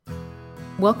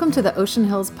Welcome to the Ocean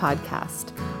Hills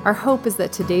Podcast. Our hope is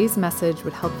that today's message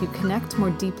would help you connect more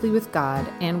deeply with God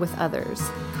and with others.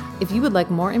 If you would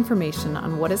like more information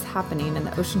on what is happening in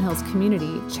the Ocean Hills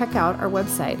community, check out our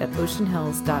website at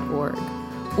oceanhills.org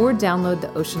or download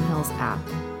the Ocean Hills app.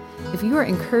 If you are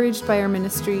encouraged by our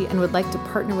ministry and would like to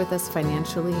partner with us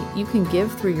financially, you can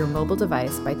give through your mobile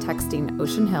device by texting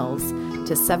Ocean Hills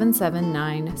to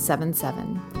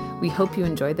 77977. We hope you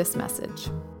enjoy this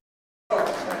message.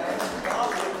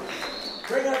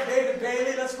 Bring up David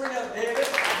Bailey. Let's bring up David.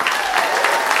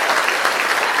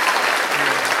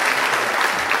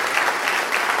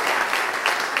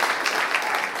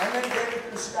 And then David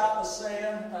and Scott was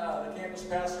saying, the campus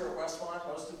pastor at Westmont.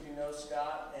 Most of you know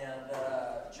Scott, and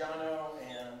Jono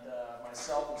and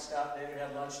myself and Scott and David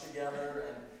had lunch together,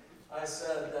 and I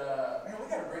said, man, we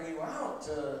got to bring you out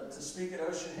to speak at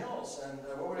Ocean Hills, and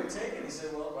what would it take? And he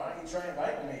said, well, why don't you try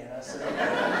inviting me? And I said, okay.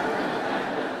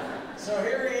 So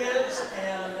here he is,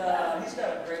 and he's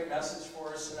got a great message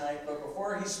for us tonight. But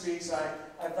before he speaks, I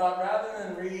thought rather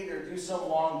than read or do some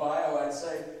long bio, I'd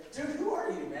say, dude, who are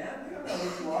you, man? We don't know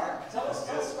who you are. Tell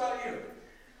us about you.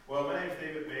 Well, my name is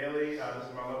David Bailey. This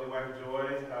is my lovely wife, Joy,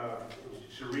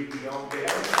 Shariki Young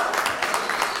Bailey.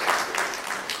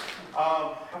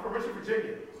 I'm from Richmond,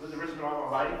 Virginia. I lived in Richmond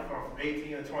all my life. From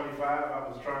 18 to 25, I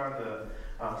was trying to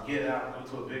get out and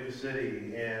go to a bigger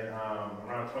city. And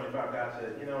around 25, God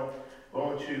said, why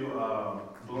don't you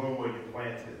bloom where you're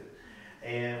planted?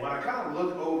 And when I kind of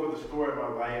look over the story of my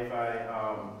life,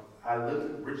 I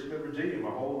lived in Richmond, Virginia my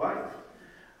whole life.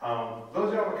 Those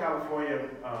of y'all in California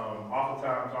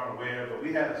oftentimes aren't aware, but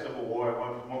we had a civil war at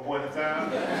one point in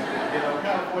time.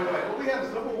 California, like, well, we had a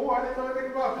civil war. I didn't know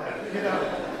anything about that.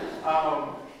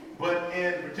 But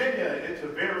in Virginia, it's a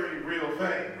very real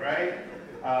thing, right?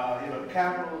 The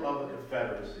capital of the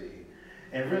Confederacy.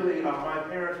 And really, my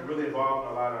parents were really involved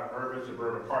in a lot of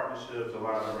urban-suburban partnerships, a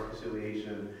lot of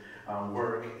reconciliation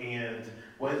work. And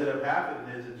what ended up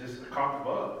happening is it just caught the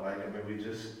bug. We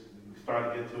just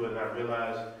started to get to it, and I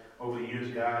realized over the years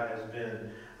God has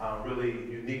been really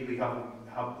uniquely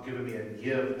giving me a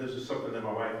gift. This is something that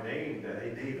my wife named that,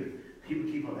 hey, David,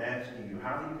 people keep on asking you,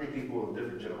 how do you bring people of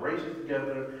different generations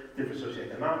together, different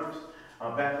socioeconomics,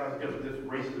 backgrounds together,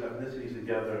 different races and ethnicities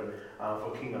together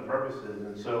for kingdom purposes?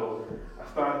 And so I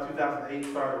started in 2008,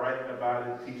 started writing about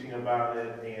it, teaching about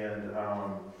it, and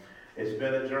it's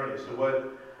been a journey. So we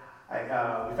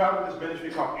founded this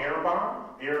ministry called Arabon.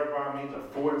 Arabon means a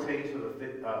foretaste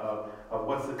of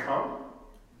what's to come.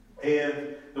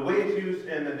 And the way it's used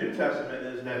in the New Testament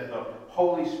is that the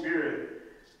Holy Spirit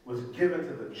was given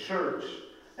to the church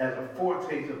as a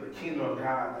foretaste of the kingdom of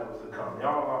God that was to come.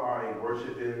 Y'all are a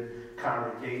worshiping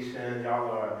congregation. Y'all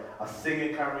are a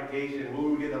singing congregation. We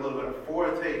were getting a little bit of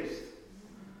foretaste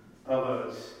of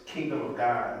a kingdom of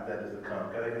God that is to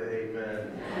come. Can I get an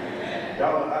amen? Amen.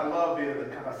 Y'all, I love being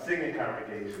a singing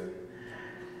congregation.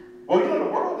 Well, the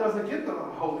world doesn't get the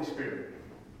Holy Spirit.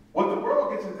 What the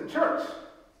world gets is the church.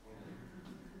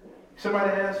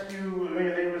 Somebody asks you,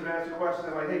 your neighbors ask you a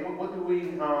question like, hey, what do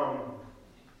we,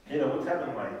 what's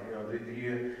heaven like? Do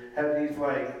you have these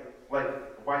like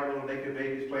white little naked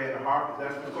babies playing the harp? Is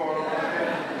that what's going on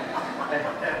there?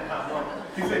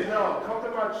 He said, no, come to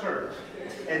my church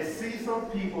and see some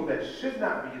people that should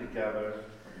not be together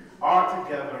are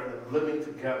together and living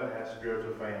together as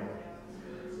spiritual family.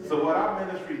 So what our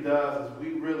ministry does is we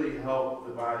really help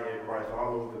the body of Christ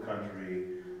all over the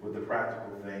country with the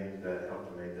practical things that help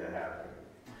to make that happen.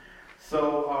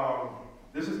 So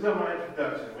this is still my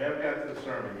introduction. We haven't got to the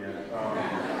sermon yet.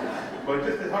 But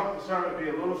just to help the sermon be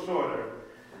a little shorter,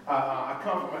 I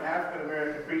come from an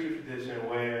African-American preacher tradition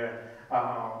where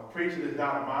preaching is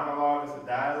not a monologue, it's a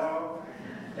dialogue.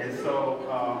 And so,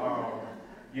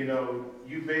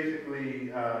 you basically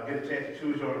get a chance to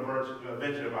choose your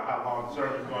adventure about how long the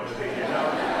sermon is going to be,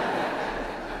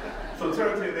 So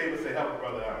turn to your neighbor and say, help a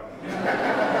brother out.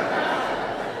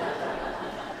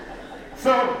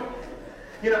 So,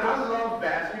 I love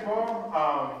basketball.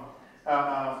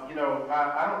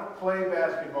 I don't play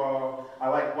basketball. I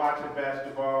like watching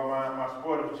basketball. My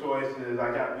sport of choice is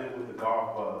I got bit with the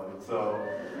golf bug. So,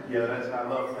 I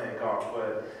love playing golf.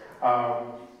 But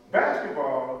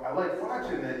basketball, I like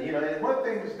watching it. And one of the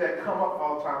things that come up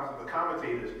all the time from the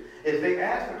commentators is they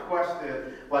ask the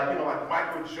question, like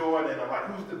Michael Jordan, or like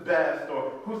who's the best,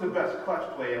 or who's the best clutch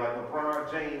player, like LeBron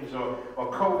James, or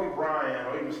Kobe Bryant,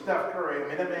 or even Steph Curry.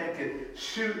 That man could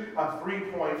shoot a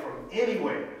 3-point from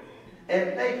anywhere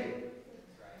and make it.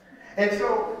 And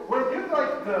so when you're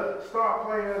like the star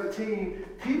player of the team,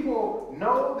 people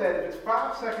know that if it's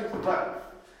 5 seconds left,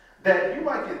 that you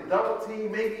might get double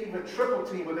team, maybe even triple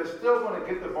team, but they're still going to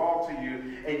get the ball to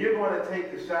you, and you're going to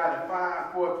take the shot in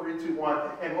 5, 4, 3, 2,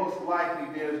 1, and most likely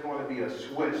there's going to be a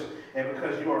switch, and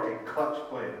because you are a clutch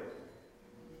player.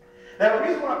 Now, the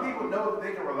reason why people know that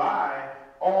they can rely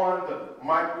on the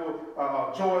Michael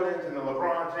Jordans and the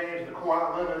LeBron James, the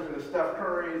Kawhi Leonards and the Steph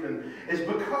Currys, and it's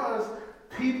because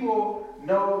people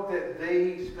know that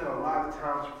they spend a lot of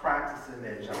times practicing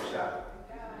their jump shot.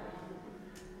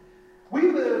 We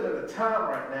live in a time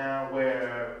right now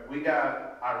where we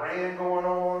got Iran going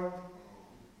on.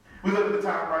 We live in a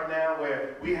time right now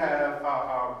where we have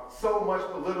so much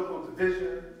political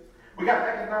division. We got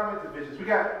economic divisions. We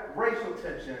got racial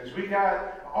tensions. We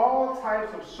got all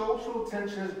types of social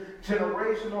tensions,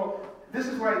 generational. This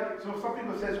is like, so some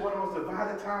people say it's one of the most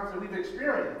divided times that we've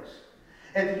experienced.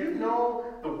 And do you know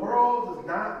the world does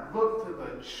not look to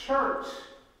the church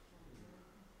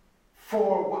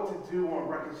for what to do on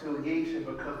reconciliation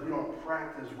because we don't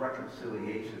practice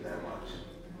reconciliation that much.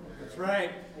 That's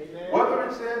right. Amen. Whether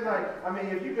it's in, like, I mean,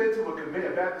 if you've been to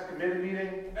a Baptist committee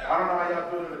meeting, I don't know how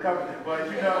y'all doing in the covenant, but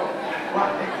you know,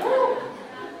 like, woo,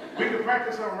 we can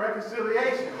practice on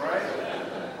reconciliation, right?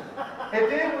 And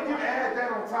then when you add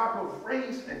that on top of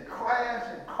race and class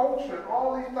and culture and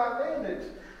all these dynamics,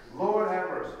 Lord have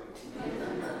mercy.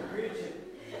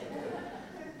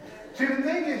 See, the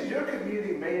thing is, your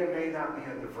community may or may not be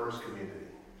a diverse community.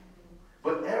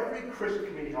 But every Christian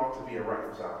community ought to be a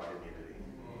reconciled community.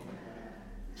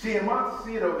 See, in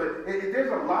Montecito,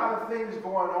 there's a lot of things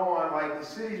going on, like the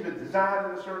city's been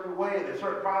designed in a certain way, and there's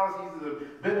certain policies that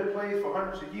have been in place for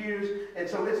hundreds of years, and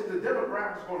so it's the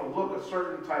demographics going to look a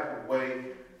certain type of way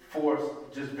for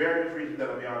just various reasons that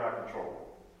are beyond our control.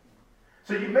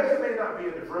 So you may or may not be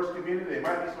a diverse community. There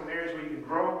might be some areas where you can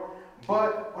grow.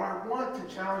 But what I want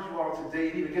to challenge you all today,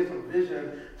 and even get some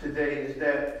vision today, is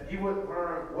that you would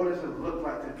learn what does it look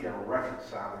like to be a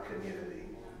reconciled community,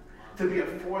 to be a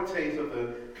foretaste of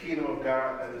the kingdom of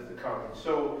God that is to come.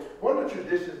 So one of the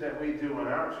traditions that we do in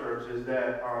our church is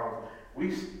that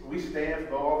we stand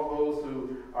for all of those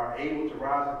who are able to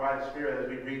rise by the Spirit as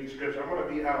we read the scripture. I'm going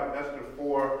to be out of Esther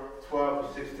 4,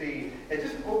 12 to 16, and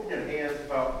just open your hands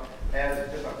up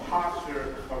as just a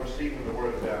posture of receiving the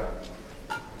word of God.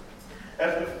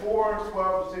 Esther 4,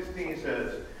 12 to 16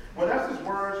 says, when Esther's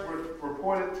words were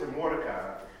reported to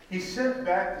Mordecai, he sent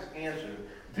back this answer.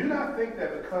 Do not think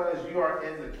that because you are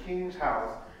in the king's house,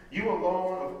 you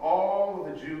alone of all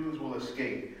of the Jews will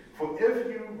escape. For if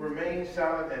you remain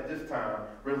silent at this time,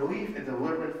 relief and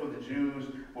deliverance for the Jews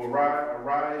will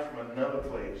arise from another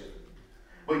place.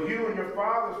 But you and your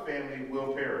father's family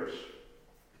will perish.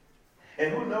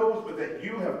 And who knows but that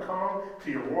you have come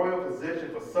to your royal position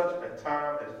for such a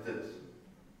time as this.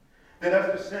 Then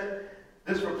Esther sent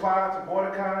this reply to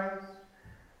Mordecai,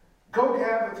 go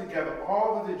gather together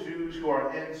all of the Jews who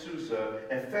are in Susa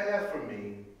and fast for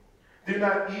me. Do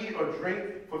not eat or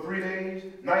drink for 3 days,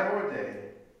 night or day.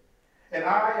 And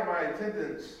I and my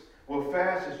attendants will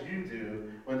fast as you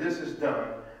do. When this is done,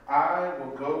 I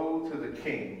will go to the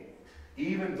king,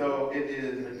 even though it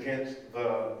is against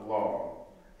the law.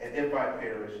 And if I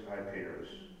perish, I perish.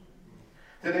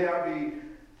 Today I'll be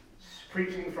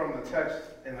preaching from the text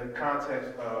in the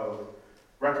context of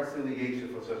reconciliation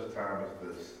for such a time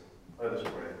as this. Let us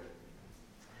pray.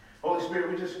 Holy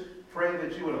Spirit, we just pray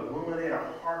that you would illuminate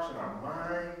our hearts and our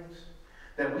minds,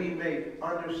 that we may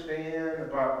understand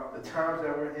about the times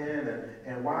that we're in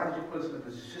and why did you put us in the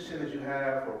position that you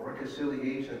have for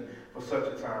reconciliation for such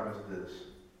a time as this.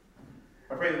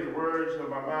 I pray that the words of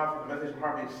my mouth and the message of my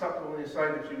heart be acceptable in your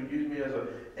sight, that you would use me as an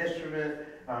instrument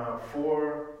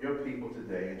for your people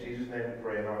today. In Jesus' name we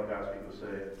pray, and all of God's people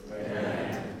say,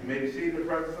 amen. You may be seated in the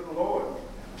presence of the Lord.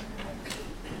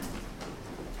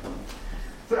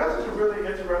 So that's just a really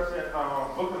interesting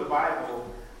book of the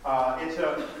Bible. It's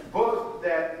a book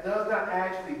that does not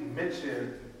actually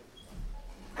mention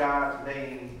God's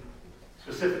name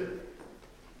specifically.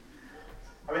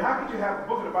 I mean, how could you have a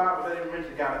book of the Bible that didn't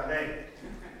mention God's name?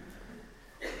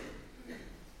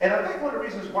 And I think one of the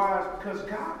reasons why is because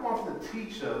God wants to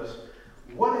teach us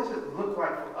what does it look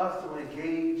like for us to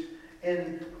engage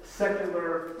in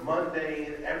secular,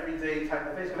 mundane, everyday type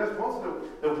of things. Because that's most of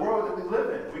the world that we live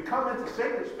in. We come into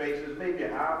sacred spaces maybe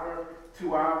an hour,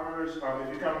 2 hours.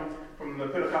 If you come from the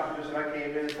Pentecostal tradition, I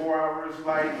came in 4 hours,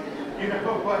 like, you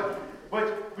know, but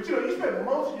you know, you spend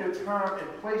most of your time in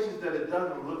places that it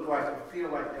doesn't look like or feel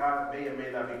like God may or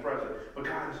may not be present. But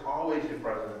God is always your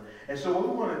present. And so what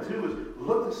we want to do is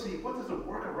look to see what does the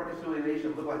work of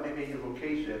reconciliation look like maybe in your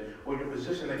location or your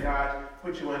position that God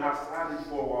put you in outside these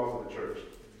 4 walls of the church.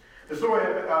 The story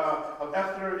of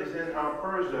Esther is in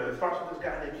Persia. It starts with this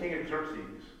guy named King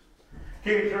Xerxes.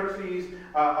 King Xerxes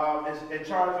is in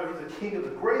charge of, he's the king of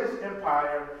the greatest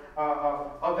empire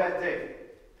of that day.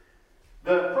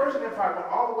 The Persian Empire went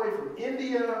all the way from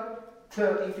India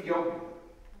to Ethiopia.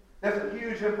 That's a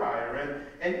huge empire.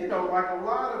 And you know, like a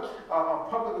lot of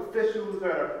public officials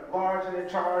that are large and in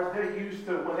charge, they're used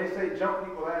to, when they say jump,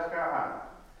 people ask how high.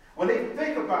 When they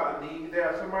think about a need, they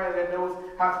are somebody that knows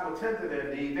how to attend to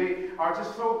their need. They are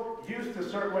just so used to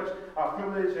so much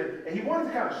privilege. And he wanted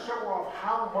to kind of show off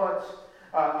how much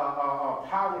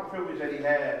power and privilege that he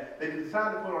had, that he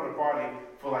decided to put on a party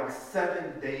for like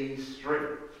 7 days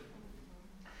straight.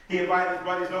 He invited his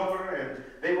buddies over, and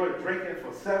they were drinking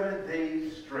for 7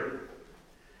 days straight.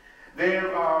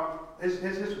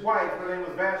 His wife, her name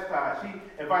was Vashti,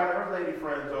 she invited her lady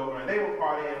friends over, and they were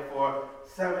partying for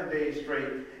 7 days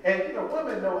straight. And, you know,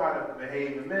 women know how to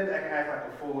behave, and men can act like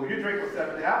a fool. If you drink for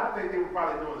 7 days, I don't think they were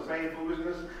probably doing the same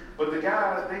foolishness, but the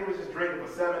guys, they were just drinking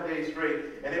for 7 days straight,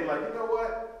 and they were like, you know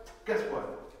what? Guess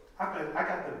what? I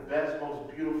got the best,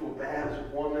 most beautiful, baddest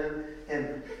woman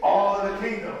in all of the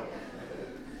kingdom.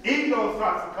 Ego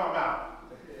starts to come out.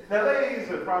 Now, ladies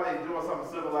are probably doing something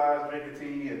civilized, drinking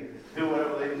tea, and do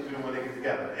whatever ladies do when they get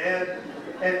together. And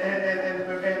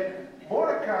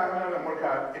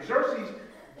Mordecai, Xerxes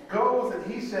goes and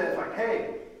he says, like,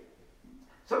 hey,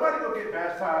 somebody go get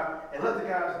Vashti and let the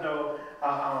guys know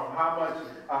how much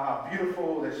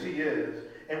beautiful that she is.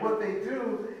 And what they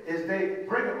do is they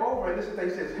bring her over, and this is, they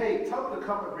says, hey, tell her to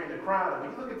come and bring the crown. And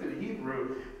when you look into the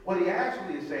Hebrew, what he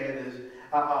actually is saying is,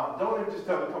 don't even just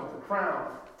tell her to come with the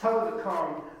crown. Tell her to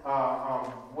come,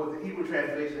 what the Hebrew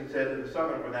translation says in the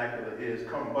Southern vernacular is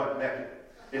come butt naked.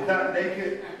 It's not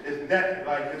naked, it's naked.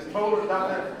 Like it's total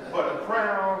nothing but a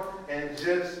crown and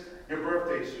just your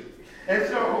birthday suit. And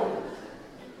so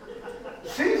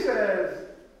she says,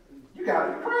 you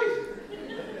gotta be crazy.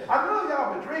 I know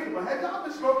y'all been drinking, but have y'all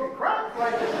been smoking crack?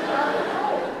 Like this is not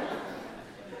control.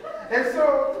 And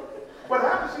so what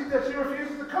happens is that she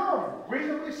refuses to come,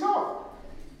 reasonably so.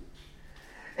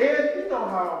 And you know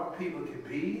how people can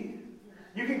be.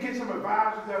 You can get some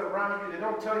advisors that are around you that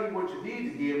don't tell you what you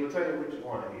need to hear, but tell you what you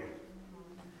want to hear.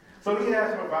 So he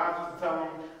has some advisors to tell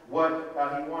him what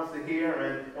he wants to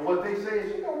hear, and what they say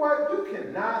is, you know what, you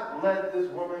cannot let this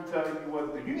woman tell you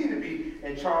what to do. You need to be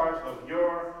in charge of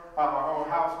your own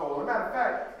household. As a matter of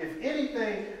fact, if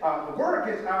anything, the word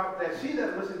gets out that she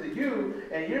doesn't listen to you,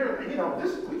 and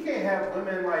we can't have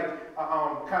women like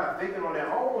kind of thinking on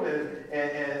their own,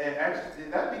 and actually,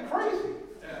 that'd be crazy.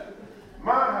 Yeah.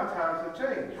 Mind how times have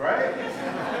changed, right?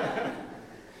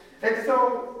 And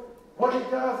so what he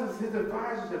does is his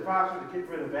advisors advise her to get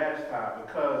rid of Vashti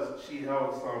because she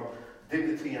held some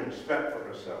dignity and respect for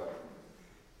herself.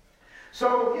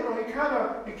 So,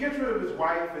 he gets rid of his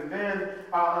wife, and then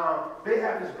they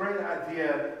have this great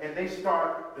idea, and they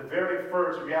start the very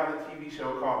first reality TV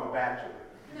show called The Bachelor.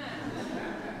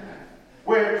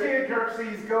 Where King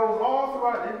Xerxes goes all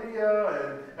throughout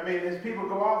India, his people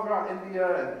go all throughout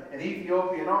India and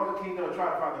Ethiopia and all the kingdom and try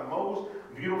to find the most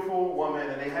beautiful woman,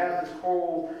 and they have this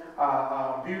whole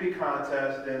beauty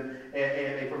contest, and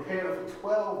they prepare them for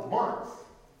 12 months.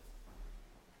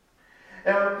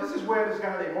 Now, this is where this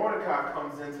guy named Mordecai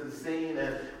comes into the scene,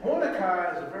 and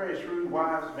Mordecai is a very shrewd,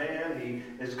 wise man. He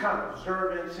is kind of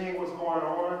observant, seeing what's going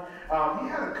on. He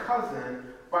had a cousin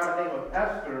by the name of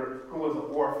Esther who was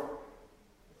an orphan.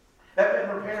 That meant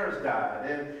her parents died.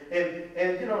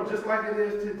 And just like it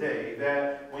is today,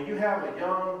 that when you have a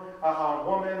young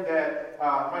woman that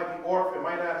might be orphaned,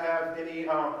 might not have any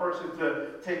person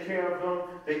to take care of them,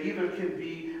 they either can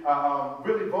be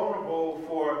really vulnerable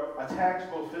for attacks,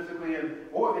 both physically,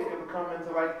 or they can come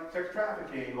into like sex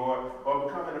trafficking or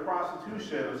become into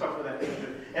prostitution or something of that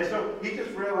nature. And so he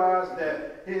just realized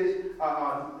that his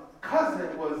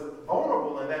cousin was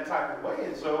vulnerable in that type of way,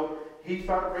 and so he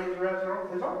started raising her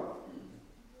as his own.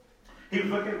 He was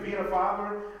looking at being a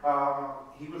father.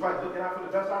 He was looking out for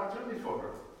the best opportunities for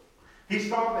her. He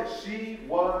saw that she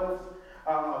was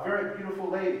a very beautiful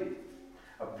lady,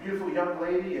 a beautiful young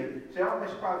lady, and said, I don't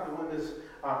think she probably could win this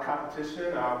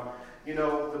competition.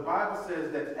 The Bible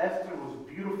says that Esther was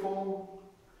beautiful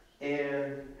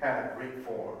and had a great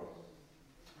form.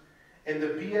 In the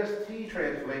BST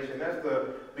translation, that's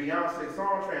the Beyonce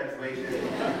song translation,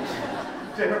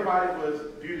 said her body was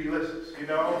beautylicious,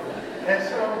 And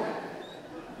so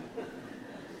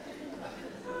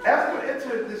Esther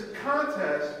entered this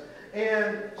contest,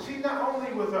 and she not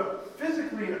only was a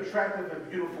physically attractive and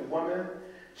beautiful woman,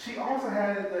 she also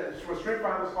had what strength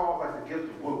finders call the gift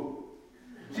of woo.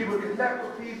 She would connect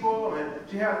with people, and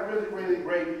she had a really, really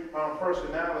great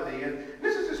personality. And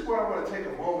this is just where I want to take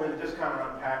a moment and just kind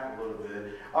of unpack a little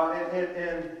bit.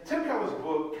 In Tim Keller's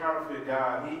book, Counterfeit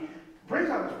God, he brings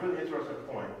out this really interesting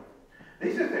point.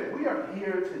 He says that we are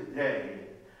here today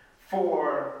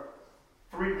for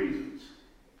 3 reasons.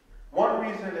 One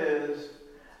reason is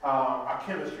our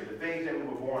chemistry, the things that we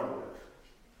were born with.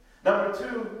 Number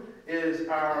 2 is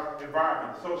our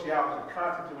environment, sociology, the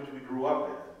context in which we grew up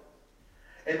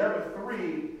in. And number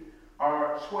 3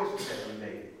 are choices that we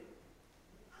made.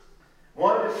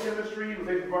 One is chemistry, the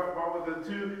things we brought with it.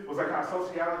 2 was like our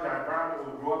sociology, our environment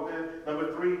we grew up in.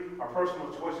 Number 3 are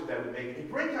personal choices that we make. He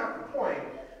brings out the point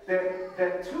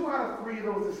that 2 out of 3 of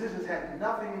those decisions had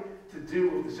nothing to do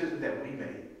with decisions that we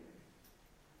made.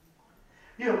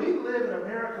 You know, we live in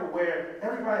America where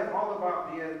everybody's all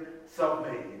about being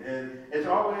self-made, and it's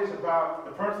always about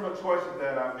the personal choices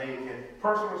that I make and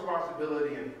personal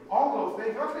responsibility and all those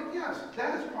things. I think, yes,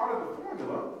 that is part of the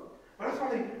formula, but that's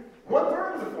only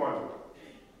 1/3 of the formula.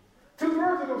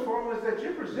 2/3 of those formulas that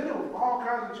you're presented with all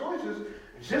kinds of choices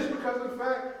just because of the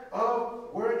fact of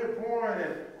where you're born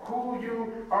and who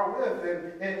you are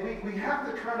with. And we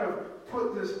have to kind of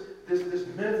put this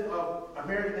myth of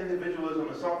American individualism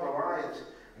and self-reliance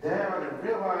down and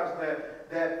realize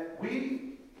that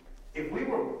if we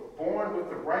were born with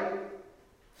the right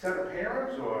set of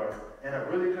parents or in a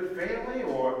really good family,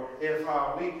 or if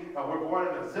we were born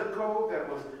in a zip code that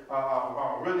was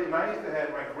really nice, that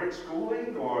had like great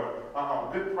schooling or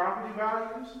good property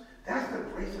values, that's the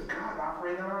grace of God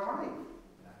operating in our life.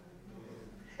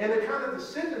 And the kind of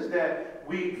decisions that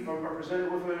we are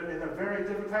presented with are in a very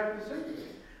different type of decisions.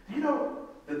 Do you know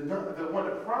one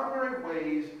of the primary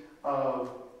ways of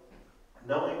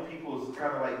knowing people's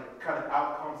kind of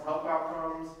outcomes, health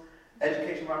outcomes,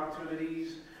 educational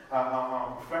opportunities,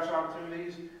 professional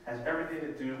opportunities, has everything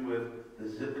to do with the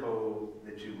zip code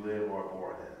that you live or are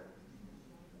born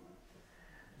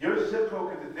in. Your zip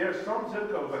code, there are some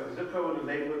zip codes, like the zip code in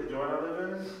the neighborhood that Joanna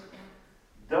lives in,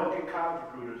 don't get college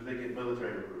recruiters, they get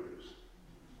military recruiters.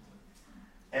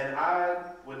 And I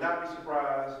would not be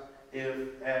surprised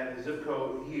if at the zip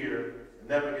code here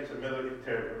never gets a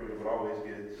military recruiter, but always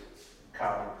gets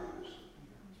college recruiters.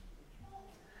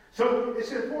 So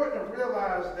it's important to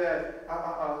realize that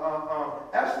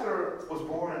Esther was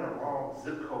born in the wrong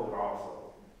zip code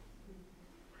also.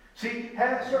 She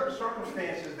had certain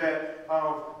circumstances that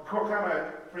kind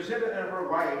of presented in her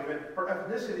life, and her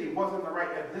ethnicity wasn't the right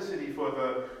ethnicity for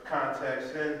the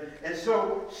context. And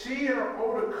so she and her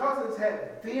older cousins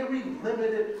had very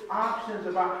limited options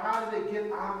about how did they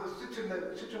get out of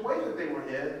the situation they were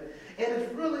in. And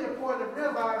it's really important to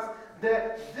realize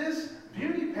that this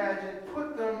beauty pageant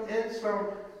put them in some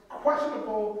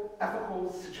questionable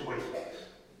ethical situations.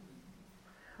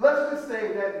 Let's just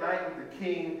say that night with the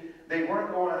king, they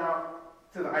weren't going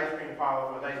out to the ice cream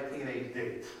parlor for a nice teenage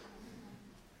date.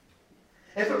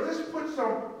 And so this puts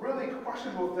some really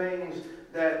questionable things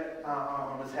that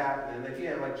was happening. And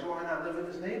again, like Joy and I live in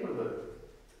this neighborhood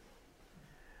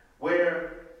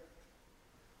where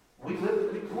we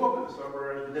grew up in the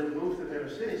suburbs, and then we moved to the inner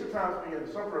city. Sometimes when you're in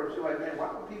the suburbs, you're like, man, why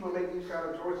do people make these kind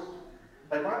of choices?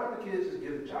 Like, why don't the kids just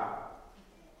get a job?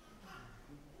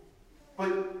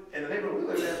 But in the neighborhood we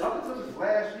live in, up until this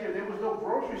last year, there was no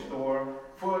grocery store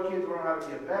for kids to learn how to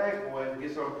be a bag boy, to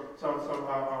get some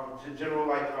general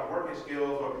working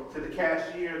skills, or to the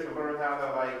cashier to learn how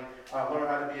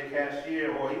to be a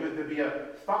cashier, or even to be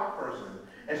a stock person.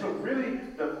 And so really,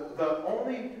 the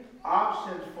only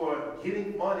options for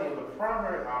getting money, or the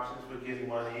primary options for getting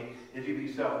money, is either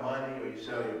you sell money or you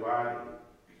sell your body.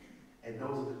 And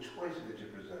those are the choices that you're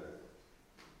presented.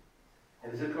 In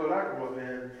the zip code I grew up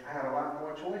in, I had a lot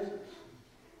more choices.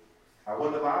 I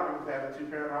won the lottery with having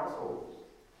 2-parent households.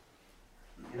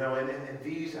 You know, and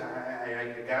these,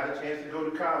 I got a chance to go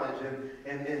to college,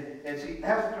 and see,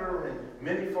 Esther and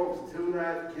many folks do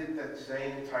not get that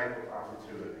same type of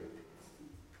opportunity.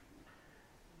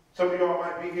 Some of y'all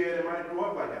might be here that might have grew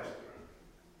up like Esther.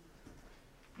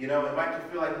 You know, it might just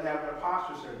feel like you have an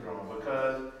imposter syndrome,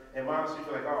 because it might honestly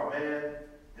feel like, oh man,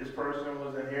 this person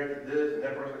was inherited this, and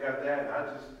that person got that, and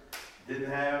I just didn't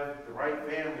have the right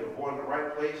family, or born in the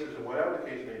right places, or whatever the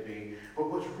case may be. But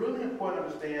what's really important to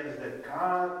understand is that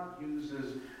God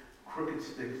uses crooked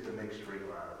sticks to make straight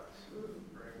lines.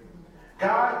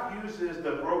 God uses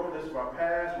the brokenness of our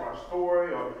past, or our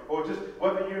story, or just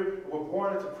whether you were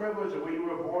born into privilege or whether you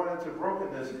were born into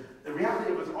brokenness. The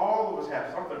reality is all of us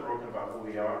have something broken about who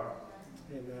we are.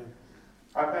 Amen.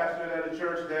 I pastored at a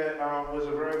church that was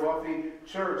a very wealthy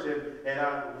church, and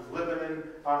I was living in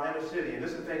inner city. And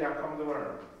this is the thing I've come to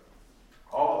learn.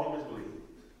 All humans bleed.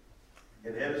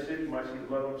 In the inner city, you might see the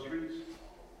blood on the streets.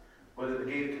 But in the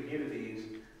gated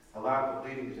communities, a lot of the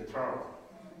bleeding is internal.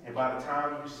 And by the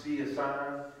time you see a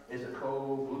sign, it's a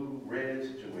cold, blue, red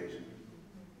situation.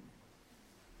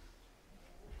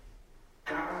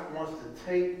 wants to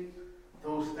take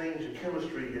those things, your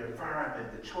chemistry, your environment,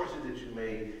 the choices that you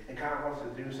made, and God wants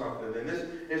to do something. And this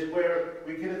is where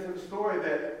we get into the story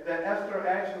that Esther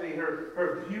actually,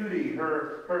 her beauty,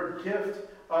 her gift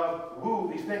of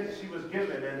woo, these things that she was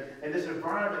given, and this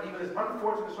environment, even this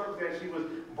unfortunate circumstance she was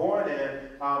born in,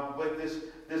 with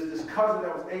this cousin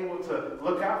that was able to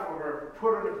look out for her,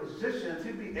 put her in a position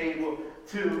to be able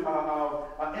to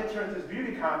enter into this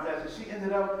beauty contest, and she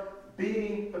ended up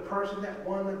being the person that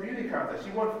won the beauty contest.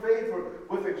 She won favor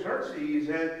with Xerxes,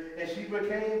 and she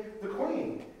became the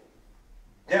queen.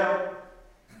 Now,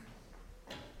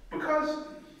 because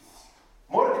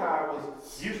Mordecai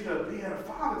was used to being a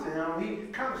father to him,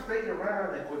 he kind of stayed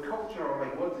around with culture on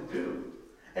what to do.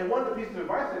 And one of the pieces of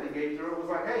advice that he gave to her was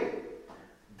hey,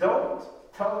 don't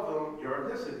tell them your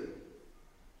ethnicity.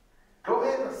 Go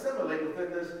ahead and assimilate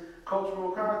within this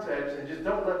cultural context, and just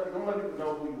don't let people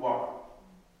know who you are.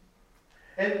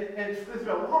 And there's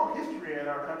a long history in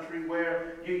our country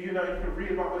where you can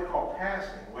read about what they call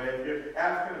passing, where if you're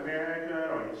African American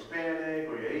or you're Hispanic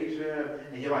or you're Asian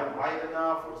and you're light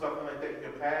enough or something like that, you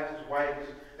can pass as white.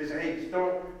 They say, hey,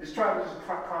 just try to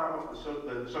climb up the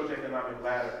socioeconomic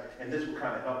ladder, and this will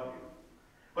kind of help you.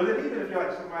 But then even if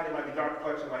you're somebody who might be dark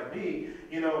complexion like me,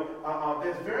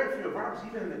 there's very few environments,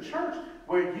 even in the church,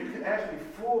 where you can actually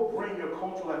bring your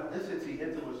cultural ethnicity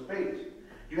into a space.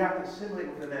 You have to assimilate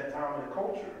within that dominant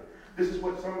culture. This is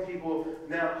what some people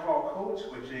now call code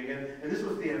switching, and this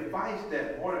was the advice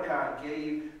that Mordecai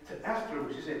gave to Esther,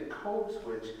 which he said code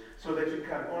switch, so that you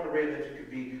kind of on the radar that you could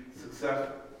be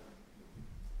successful.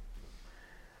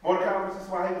 Mordecai, this is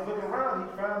why he was looking around,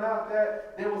 he found out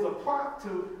that there was a plot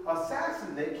to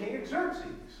assassinate King Xerxes.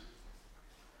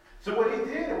 So what he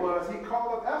did was he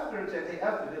called up Esther and said, hey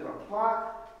Esther, there's a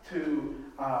plot to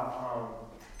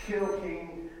kill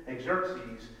King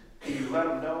Xerxes. Can you let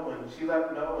him know? And she let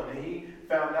him know, and he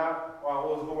found out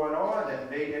what was going on, and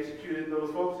they executed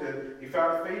those folks, and he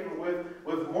found favor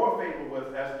with more favor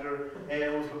with Esther, and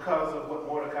it was because of what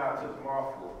Mordecai took him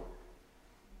off for.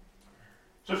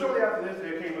 So shortly after this,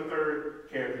 there came a third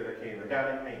character that came, a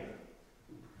guy named Haman.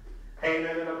 Haman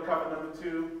ended up coming number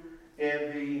 2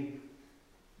 in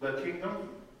the kingdom,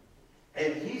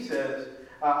 and he says,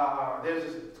 there's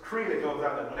this decree that goes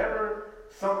out that whenever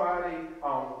somebody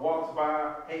walks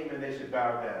by Haman, they should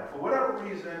bow down. For whatever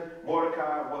reason,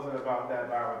 Mordecai wasn't about that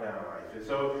bowing down life. And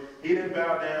so he didn't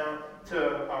bow down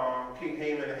to King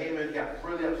Haman. And Haman got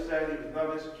really upset. He was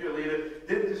another insecure leader.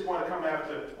 Didn't just want to come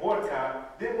after Mordecai.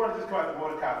 Didn't want to just come after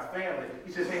Mordecai's family.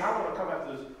 He says, hey, I want to come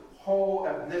after this whole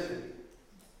ethnicity.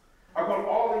 I want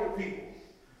all of your people.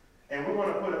 And we're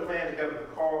going to put a plan together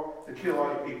to kill all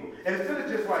your people. And instead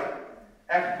of just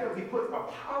he put a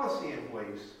policy in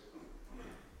place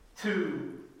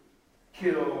to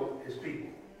kill his people.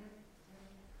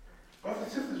 Brothers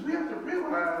and sisters, we have to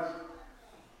realize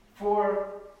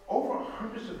for over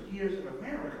hundreds of years in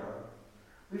America,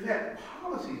 we've had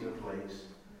policies in place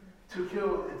to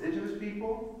kill indigenous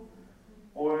people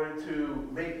or to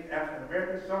make African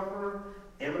Americans suffer,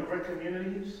 immigrant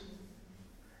communities.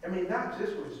 I mean, not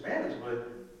just for Hispanics, but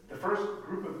the first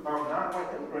group of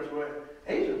non-white immigrants were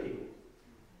Asian people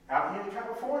out here in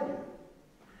California.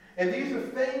 And these are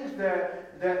things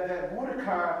that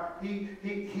Mordecai, he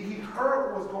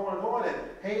heard what was going on, and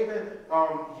Haman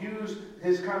used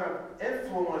his kind of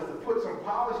influence to put some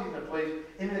policies in place,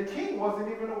 and the king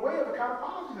wasn't even aware of the kind of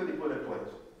policies that he put in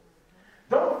place.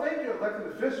 Don't think your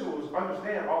elected officials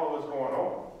understand all of what's going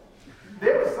on.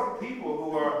 There are some people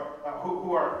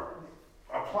who are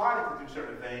applying to do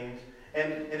certain things,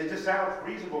 and it just sounds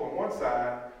reasonable on one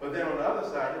side, but then on the other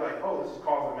side, you're like, oh, this is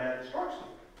causing man destruction.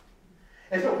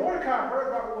 And so Mordecai heard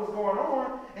about what was going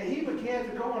on, and he began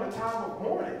to go in a time of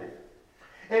mourning.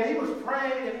 And he was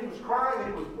praying, and he was crying,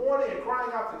 and he was mourning and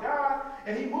crying out to God,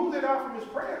 and he moved it out from his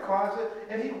prayer closet,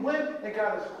 and he went and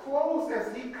got as close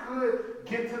as he could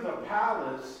get to the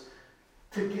palace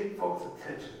to get folks'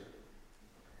 attention.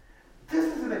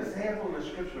 This is an example in the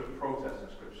scripture of protest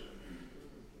in scripture.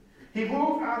 He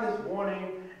moved out his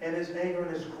mourning and his anger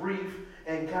and his grief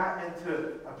and got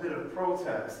into a bit of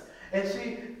protest. And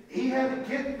see, he had to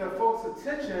get the folks'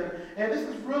 attention, and this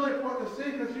is really important to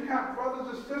see because you have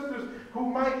brothers and sisters who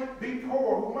might be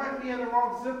poor, who might be in the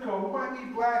wrong zip code, who might be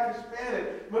black,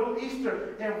 Hispanic, Middle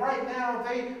Eastern, and right now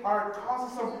they are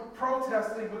causing some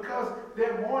protesting because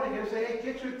they're mourning and say, hey,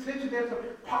 get your attention. There's some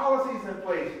policies in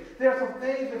place. There are some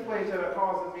things in place that are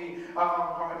causing me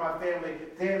and my family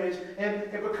damage, and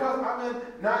because I'm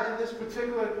not in this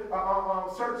particular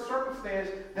certain circumstance,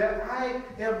 that I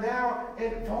am now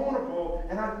vulnerable,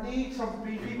 and I need some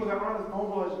people that aren't as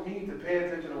vulnerable as me to pay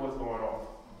attention to what's going on.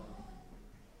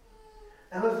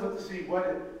 And let's look to see what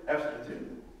did Esther do.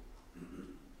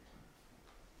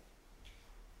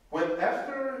 When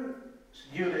Esther's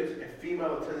eunuchs and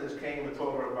female attendants came and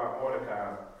told her about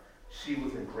Mordecai, she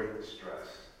was in great distress.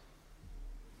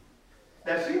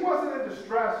 Now, she wasn't in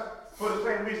distress for the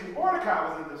same reason Mordecai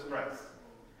was in distress.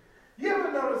 You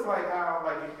ever notice like how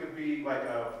like you could be like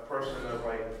a person of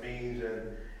like means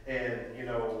and you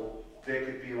know, there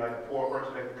could be like a poor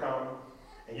person that could come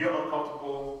and you're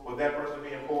uncomfortable with that person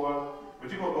being poor, but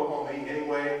you're gonna go home and eat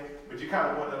anyway, but you kind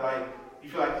of want to like, you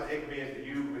feel like it's inconvenience to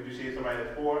you because you see somebody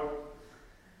that's poor.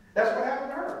 That's what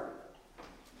happened to her.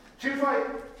 She was like,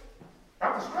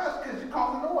 I'm distressed because you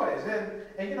caused a noise.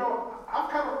 And you know, I've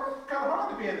kind of worked kind of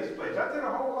hard to be in this place. I did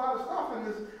a whole lot of stuff in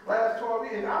this last 12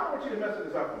 years. And I don't want you to mess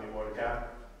this up for me, Mordecai.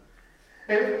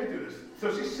 And let me do this.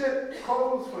 So she sent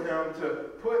clothes for him to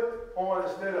put on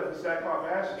instead of the sackcloth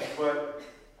ashes, but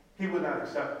he would not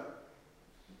accept them.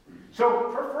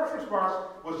 So her first response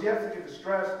was yes to get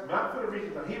distressed, not for the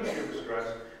reasons that he was getting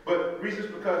distressed, but reasons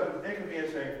because it was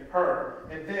inconveniencing her.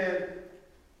 And then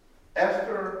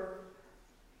Esther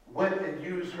went and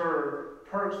used her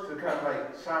perks to kind of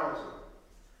like silence him.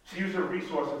 She used her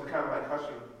resources to kind of like hush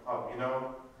him up, you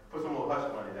know? Put some little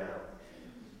hush money down.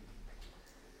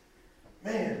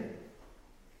 Man,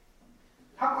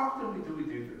 how often do we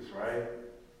do this, right?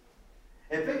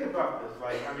 And think about this.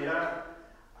 Like, I mean, I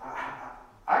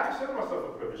consider myself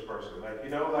a privileged person. Like, you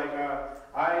know, like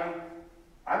I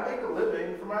make a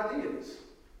living from ideas.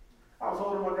 I was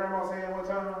holding my grandma's hand one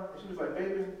time, and she was like,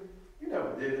 baby, you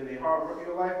never did any hard work in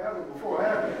your life. That was before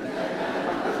happening.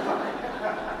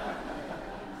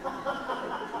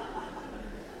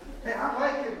 Man, I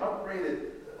like getting upgraded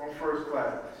on first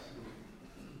class.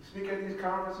 Speak at these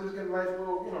conferences, get nice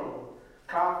little, you know,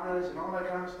 confidence and all that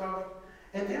kind of stuff.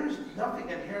 And there is nothing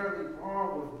inherently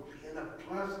wrong with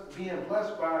being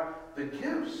blessed by the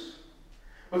gifts.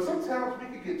 But sometimes we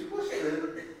can get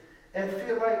twisted and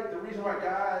feel like the reason why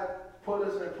God put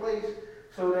us in place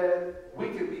so that we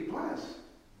can be blessed.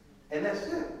 And that's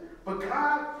it. But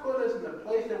God put us in the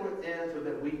place that we're in so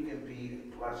that we can be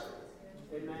a blessing.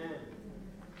 Amen.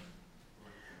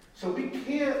 So we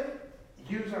can't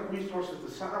use our resources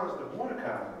to silence the Mordecai in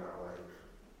our life.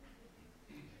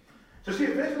 So she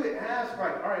eventually asked,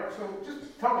 like, all right, so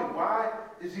just tell me, why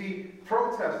is he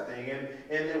protesting?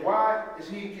 And why is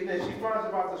he getting it? She finds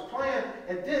about this plan.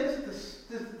 And then the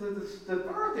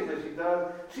third thing that she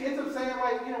does, she ends up saying,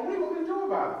 like, you know, what are you going to do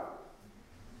about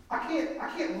it? I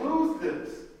can't lose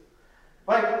this.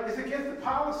 Like, it's against the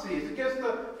policy. It's against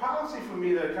the policy for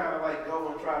me to kind of like go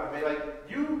and try to make, like,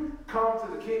 you come to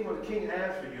the king when the king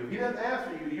asks for you. If he doesn't ask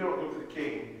for you, you don't go to the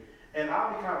king. And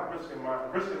I'll be kind of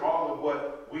risking all of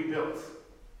what we built.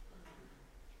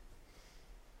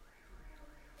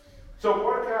 So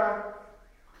Mordecai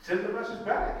sends a message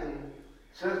back and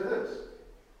says this.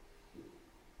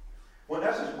 When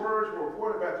Esther's words were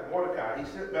reported back to Mordecai, he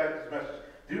sent back this message.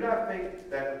 Do not think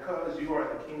that because you are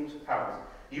at the king's house,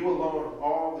 you alone of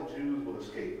all the Jews will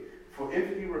escape. For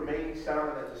if you remain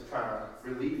silent at this time,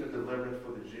 relief and deliverance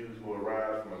for the Jews will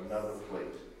arise from another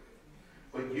place.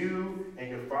 But you and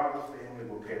your father's family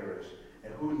will perish.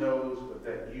 And who knows but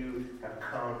that you have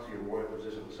come to your royal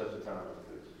position for such a time as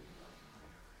this.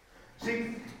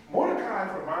 See, Mordecai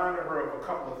is reminding her of a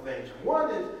couple of things.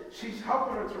 One is she's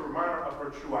helping her to remind her of her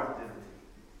true identity.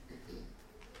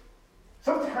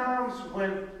 Sometimes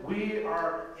when we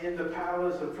are in the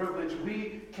palace of privilege,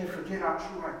 we can forget our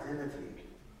true identity.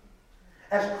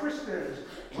 As Christians,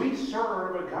 we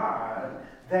serve a God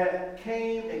that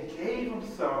came and gave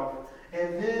himself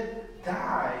and then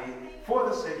died for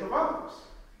the sake of others.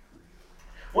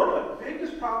 One of the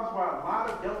biggest problems why a lot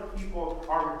of young people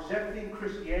are rejecting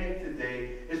Christianity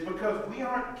today is because we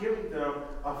aren't giving them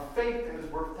a faith that is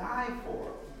worth dying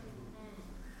for.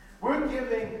 We're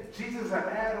giving Jesus an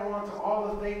add-on to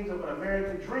all the things of an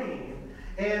American dream.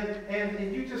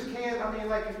 And you just can't, I mean,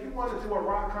 like, if you want to do a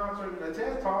rock concert and a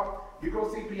TED Talk, you go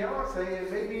see Beyonce and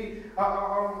maybe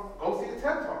go see a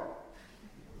TED Talk.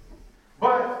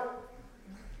 But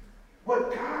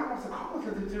what God wants to call us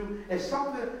to do is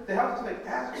something that helps us make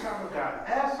as a child of God,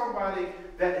 as somebody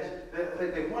that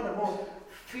one of the most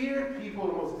feared people,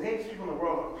 the most dangerous people in the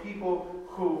world, are people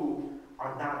who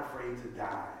are not afraid to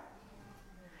die.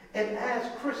 And as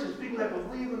Christians, people that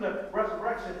believe in the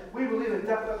resurrection, we believe that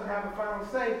death doesn't have a final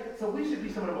say, so we should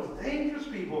be some of the most dangerous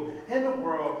people in the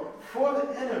world for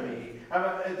the enemy,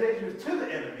 dangerous to the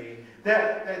enemy,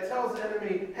 that tells the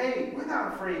enemy, hey, we're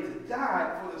not afraid to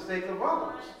die for the sake of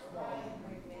others.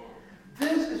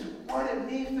 This is what it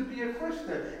means to be a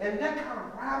Christian. And that kind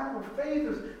of radical faith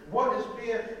is what is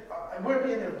we're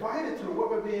being invited to, what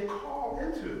we're being called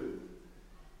into.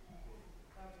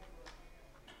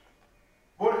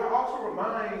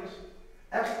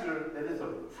 Esther, that it's a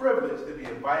privilege to be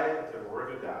invited into the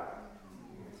work of God.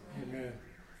 Amen.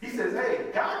 He says,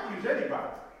 hey, God can use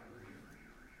anybody.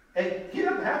 And he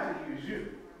doesn't have to use you.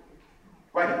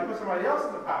 Right? He can put somebody else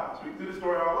in the palace. We can do the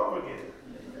story all over again.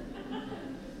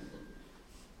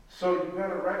 So you got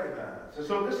to recognize. And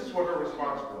so this is what her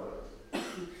response was.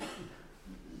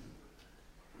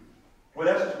 When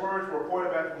Esther's words were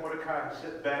reported back to Mordecai, he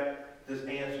sent back this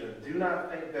answer. Do not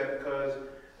think that because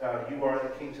you are in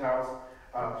the king's house.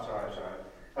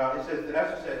 It says that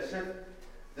Esther said, sent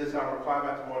this reply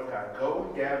back to Mordecai. Go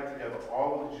and gather together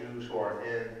all the Jews who are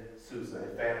in Susa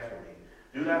and fast for me.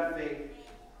 Do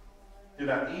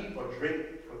not eat or drink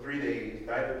for 3 days,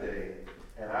 night or day,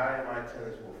 and I and my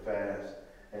attendants will fast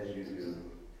as you do.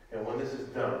 And when this is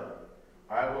done,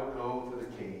 I will go to the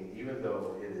king, even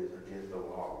though it is against the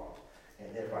law.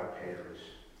 And if I perish,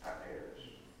 I perish.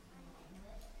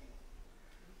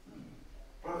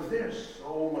 Brothers, there's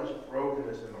so much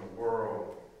brokenness in the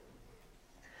world.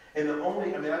 And I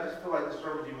just feel like the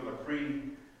sermon's even a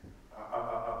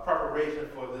preparation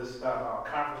for this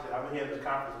conference. I'm here at this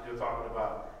conference that you're talking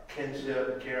about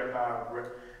kinship, and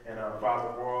Karakai, and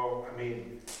Father Royal.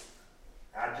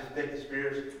 I just think the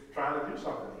Spirit's trying to do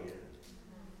something here.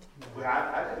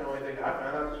 I didn't know anything. I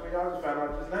found out this way. I just found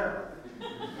out just now.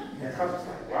 And I was just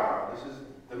like, wow, this is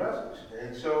the message.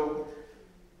 And so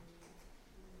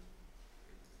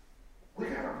we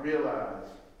got to realize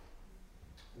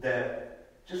that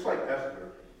just like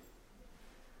Esther,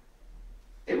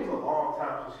 it was a long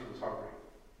time since she was hungry.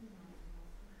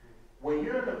 When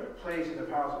you're in a place in the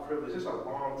palace of privilege, it's a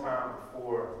long time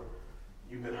before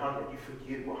you've been hungry. You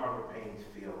forget what hunger pains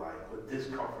feel like, what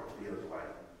discomfort feels like.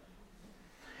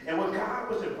 And what God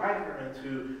was inviting her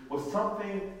into was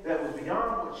something that was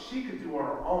beyond what she could do on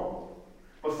her own,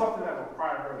 but something that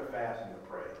required her to fast and to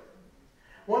pray.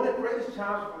 One of the greatest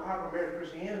challenges for a lot of American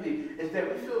Christianity is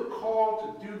that we feel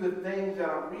called to do the things that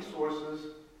our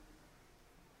resources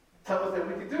tell us that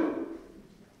we can do.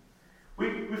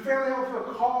 We fairly often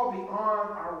feel called beyond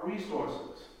our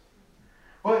resources.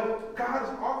 But God is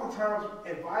oftentimes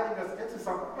inviting us into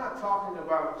something. I'm not talking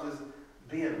about just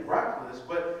being reckless,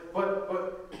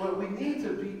 but we need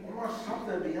to be on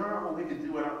something beyond what we can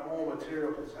do in our own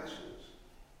material possessions.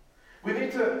 We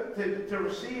need to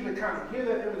receive and kind of hear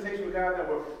that invitation of God that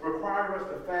will require us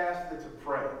to fast and to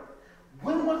pray.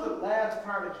 When was the last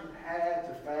time that you had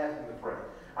to fast and to pray?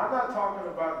 I'm not talking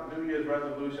about the New Year's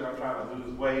resolution, I'm trying to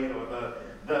lose weight, or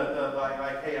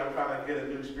hey, I'm trying to get a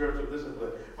new spiritual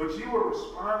discipline. But you were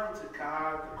responding to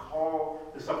God, to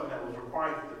call to something that was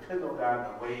requiring you to depend on God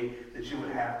in a way that you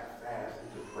would have to fast and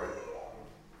to pray.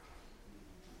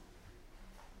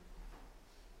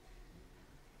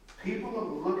 People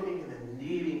are looking and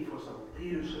needing for some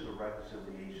leadership and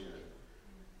reconciliation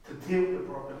to deal with the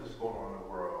brokenness that's going on in the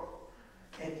world.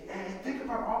 And think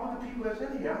about all of the people that's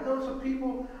in here. I know some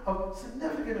people of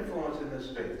significant influence in this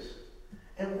space.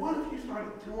 And what if you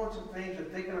started doing some things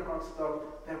and thinking about stuff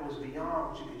that was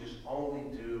beyond what you could just only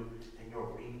do in your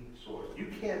resource? You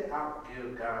can't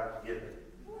outgive God's giving.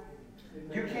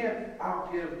 You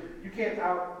can't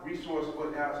out-resource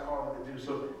what God's calling you to do.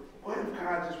 So what if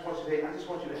God just wants you to, I just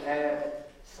want you to add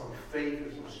some faith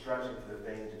and some stretching to the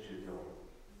things that you're doing.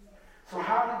 So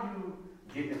how do you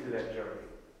get into that journey?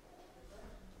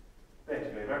 Thanks,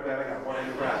 baby. I'm glad I got one in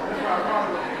the round. That's why I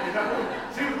probably,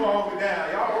 she was going to hold me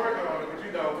down. Y'all working on it, but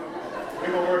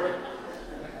we're going to work it.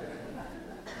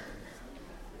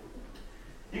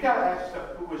 You got to ask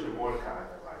yourself, who was your Mordecai in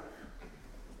your life?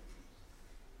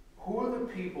 Who are the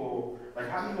people,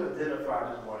 how do you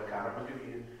identify this Mordecai? I'm going to give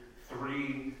you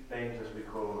 3 things as we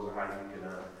close on how you can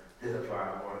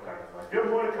identify Mordecai in your life. Your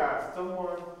Mordecai is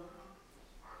someone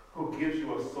who gives you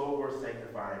a sober,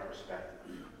 sanctifying perspective.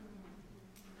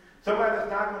 Somebody that's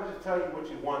not going to just tell you what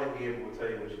you want to hear, but will tell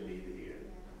you what you need to hear.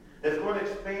 That's going to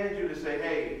expand you to say,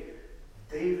 hey,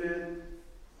 David,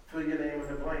 fill your name in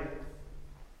the blank.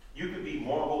 You can be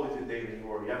more holy today than you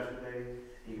were yesterday.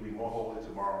 You can be more holy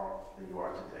tomorrow than you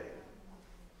are today.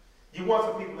 You want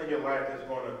some people in your life that's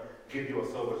going to give you a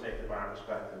sober, sanctifying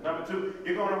perspective. Number 2,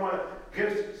 you're going to want to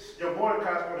your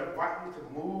Mordecai's going to invite you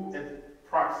to move in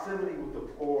proximity with the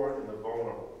poor and the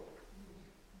vulnerable.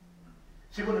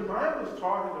 See, when the Bible is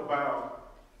talking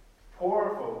about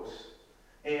poor folks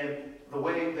and the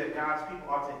way that God's people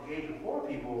ought to engage with poor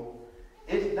people,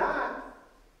 it's not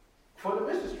for the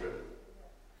mission trip.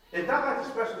 It's not like the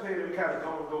special thing that we kind of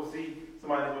go see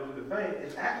somebody go do the thing.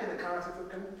 It's actually the concept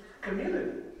of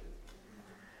community.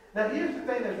 Now, here's the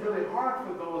thing that's really hard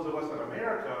for those of us in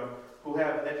America who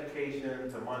have education,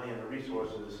 the money, and the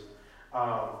resources.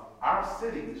 Our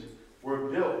cities were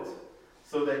built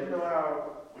so that, you know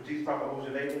how when Jesus talked about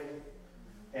who's your neighbor?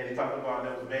 and he talked about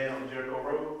there was a man on Jericho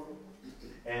Road,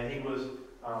 and he was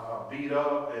beat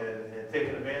up and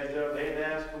taken advantage of. They didn't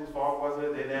ask whose fault was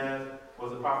it. They didn't ask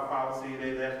was it public policy.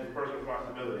 They didn't ask whose personal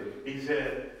responsibility. He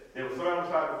said there was someone on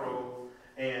the side of the road,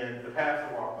 and the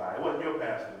pastor walked by. It wasn't your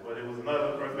pastor, but it was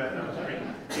another person back down the street.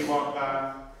 He walked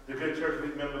by. The good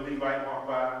church member Levite walked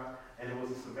by, and it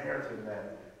was a Samaritan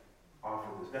that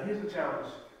offered this. Now here's the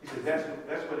challenge. He said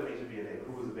that's what it means to be a neighbor.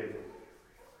 Who was a neighbor?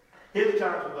 Here's the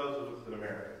challenge for those of us in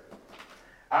America.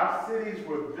 Our cities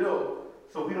were built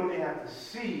so we don't even have to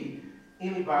see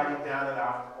anybody down and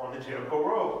out on the Jericho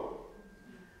Road.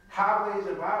 Highways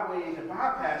and byways and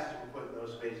bypasses were put in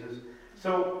those spaces.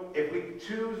 So if we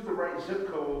choose the right zip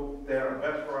code that are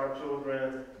best for our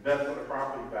children, best for the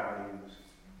property values,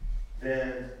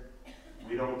 then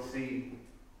we don't see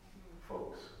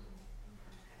folks.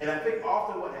 And I think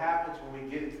often what happens when we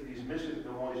get into these missions,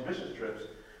 on these mission trips,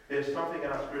 there's something in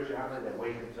our spirituality that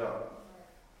wakens up.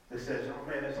 That says, oh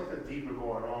man, there's something deeper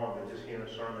going on than just hearing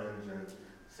sermons and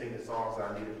singing songs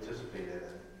that I need to participate in.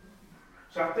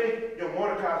 So I think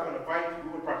Mordecai's going to invite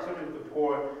you in proximity with the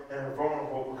poor and the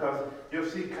vulnerable, because you'll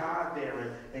see God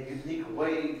there in unique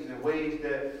ways, and ways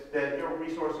that your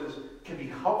resources can be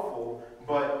helpful,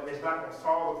 but it's not going to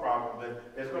solve the problem.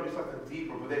 But there's going to be something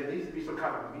deeper, but there needs to be some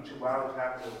kind of mutuality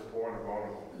happening with the poor and the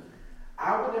vulnerable.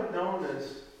 I wouldn't have known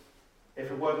this if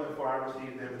it wasn't before I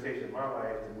received the invitation in my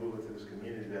life to move into this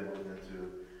community that I moved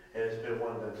into. And it's been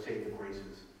one of the saving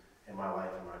graces in my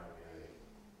life and my community.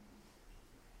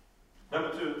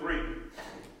 Number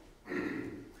 3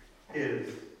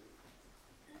 is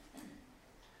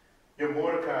your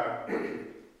Mordecai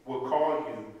will call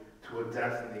you to a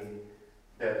destiny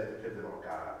that is dependent on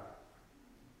God.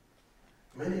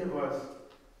 Many of us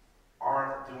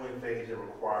aren't doing things that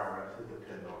require us to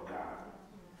depend on God.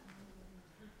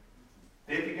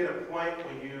 If you get a point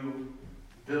when you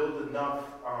build enough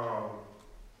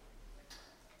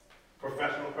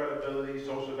professional credibility,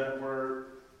 social network,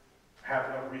 have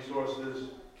enough resources,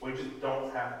 we just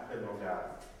don't have to depend on God.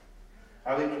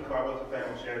 I wasn't a fan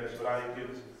of sharing this, but I didn't give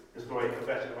this story a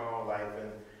confession of my own life.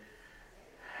 And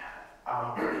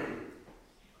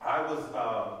I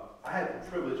had the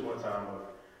privilege one time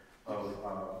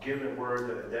of giving words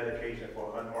at a dedication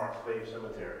for an unmarked slave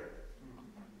cemetery.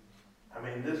 I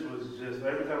mean, this was just,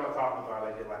 every time I talk about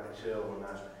it, I get like a chill when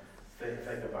I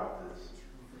think about this.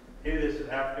 Here it is, an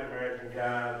African-American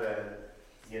guy that,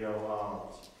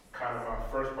 kind of my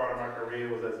first part of my career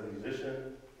was as a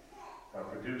musician, a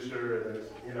producer,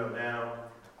 and then, now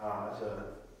as a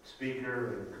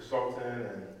speaker and consultant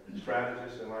and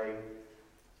strategist, and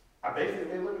I basically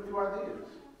been living through ideas.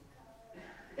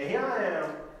 And here I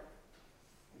am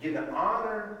getting the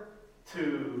honor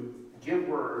to give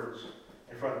words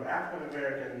in front of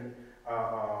African-American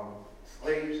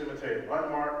slave cemetery,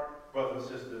 unmarked brothers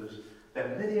and sisters,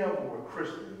 that many of them were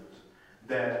Christians,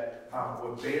 that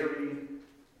were buried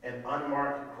in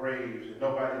unmarked graves, and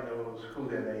nobody knows who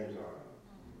their names are.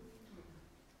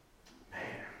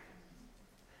 Man.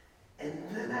 And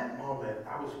in that moment,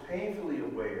 I was painfully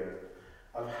aware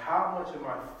of how much of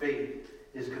my faith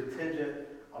is contingent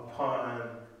upon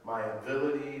my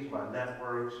abilities, my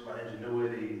networks, my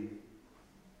ingenuity,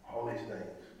 all these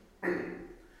things.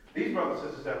 These brothers and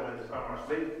sisters that went to this unmarked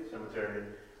slave cemetery,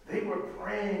 they were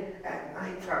praying at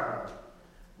nighttime,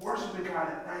 worshiping God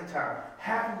at nighttime,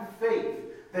 having faith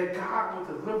that God will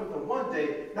deliver them one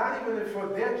day, not even for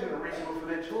their generation, but for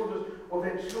their children's or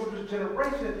their children's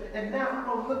generation. And now I'm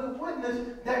a living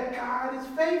witness that God is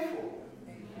faithful.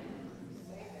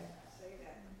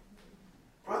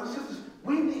 Brothers and sisters,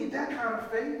 we need that kind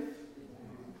of faith.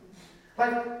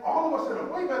 Like, all of us in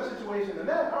a way better situation than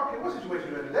that. I don't care what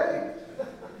situation you're in today.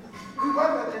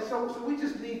 And so we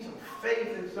just need some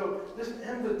faith. And so this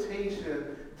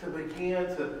invitation to begin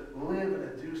to live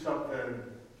and to do something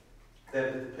that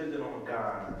is dependent on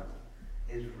God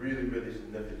is really, really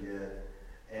significant.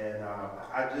 And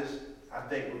I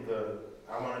think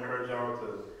I want to encourage y'all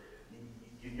to,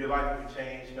 your life will be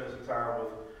changed. Spend some time with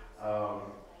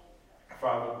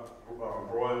Father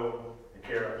Royal and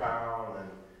Kara Powell,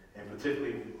 and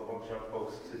particularly amongst young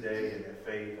folks today in their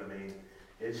faith. I mean,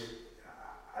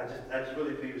 I just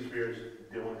really believe the Spirit's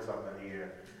doing something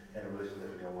here in a really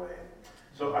significant way.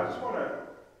 So I just want to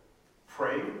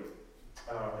pray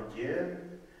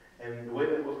again, and the way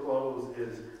that we'll close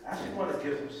is I actually want to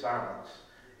give some silence.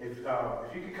 If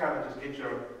you could kind of just get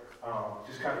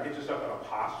yourself in a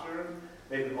posture,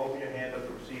 maybe open your hand up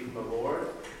to receive from the Lord,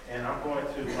 and I'm going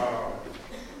to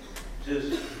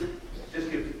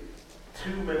just give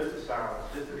 2 minutes of silence,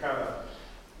 just to kind of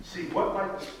see what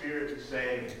might the Spirit be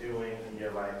saying and doing in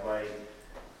your life. Like,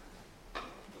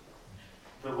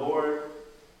 the Lord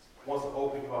wants to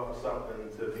open you up for something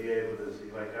to be able to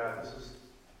see, like, God, this is,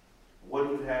 what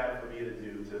do you have for me to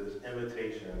do to this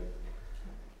invitation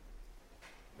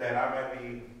that I might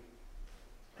be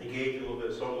engaged in a little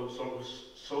bit of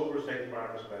sober,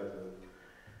 sanctified perspective.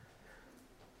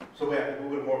 So we have to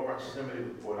move in more proximity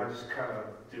with the Lord. I just kind of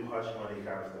do hush money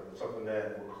kind of stuff, but something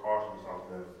that will cost me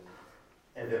something,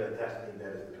 and then a destiny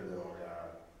that is dependent on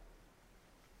God.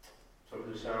 So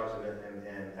we do silence,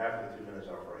 and after the 2 minutes,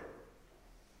 I'll pray.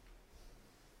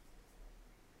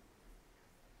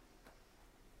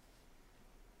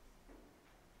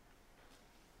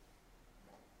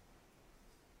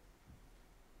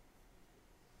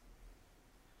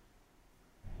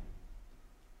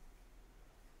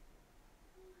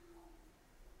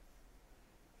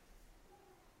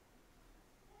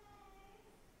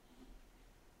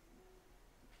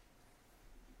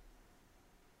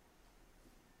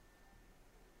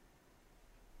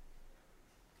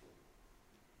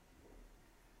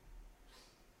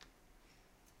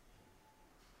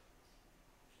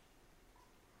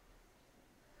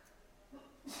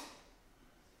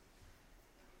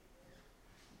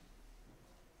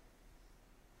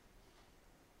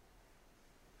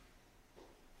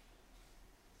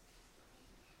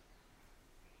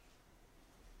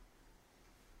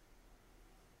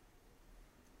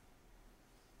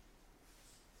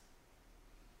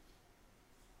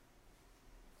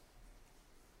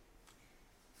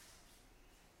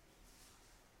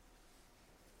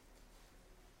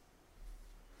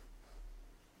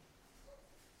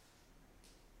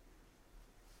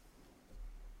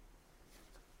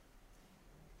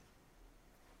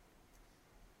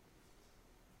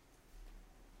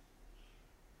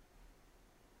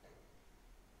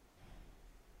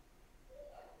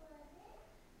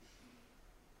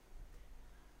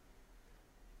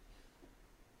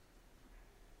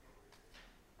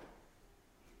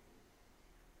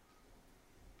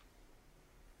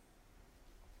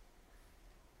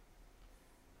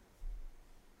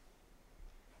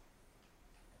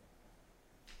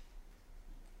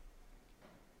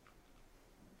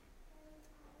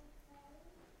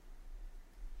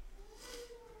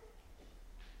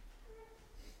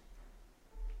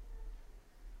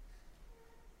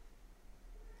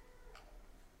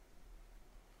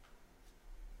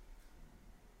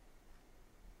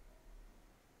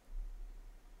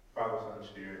 Father, Son,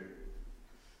 Spirit,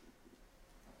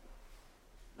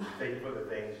 thank you for the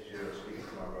things that you're speaking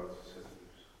to my brothers and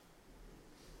sisters.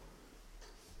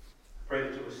 Pray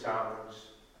that you would silence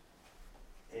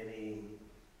any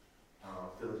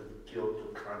feelings of guilt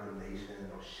or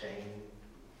condemnation or shame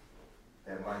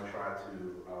that might try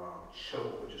to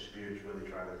choke what your Spirit's really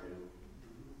trying to do.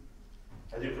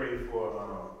 I do pray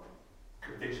for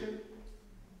conviction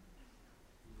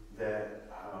that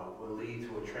will lead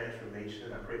to a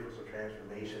transformation. I pray for some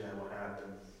transformation that will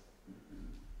happen.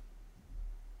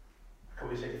 Can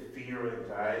we say fear and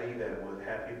anxiety that would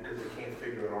have people because they can't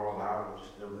figure it all out or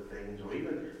just know the things or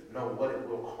even know what it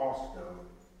will cost them.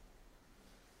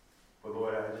 But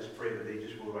Lord, I just pray that they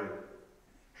just will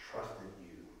trust in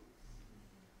you.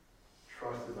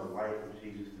 Trust in the life of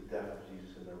Jesus, the death of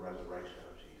Jesus, and the resurrection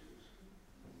of Jesus.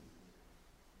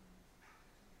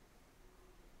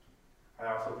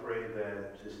 I also pray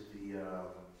that just the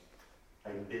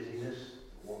busyness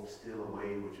won't steal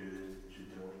away what you're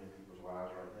doing in people's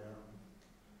lives right now.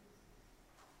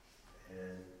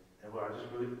 And well, I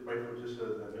just really pray for just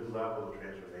a new level of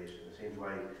transformation. It seems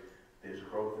like there's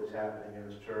growth that's happening in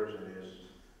this church, and there's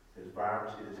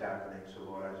vibrancy that's happening. So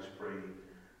Lord, I just pray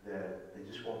that they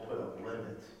just won't put a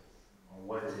limit on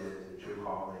what it is that you're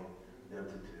calling them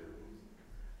to do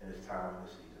in this time and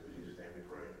this season. In Jesus' name we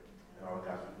pray. And all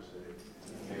God's people say,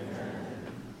 Amen.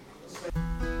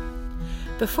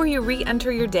 Before you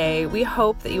re-enter your day, we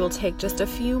hope that you will take just a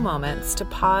few moments to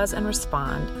pause and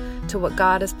respond to what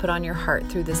God has put on your heart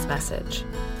through this message.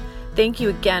 Thank you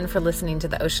again for listening to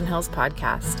the Ocean Hills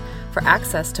Podcast. For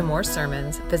access to more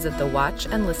sermons, visit the Watch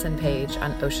and Listen page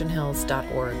on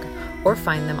oceanhills.org or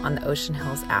find them on the Ocean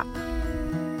Hills app.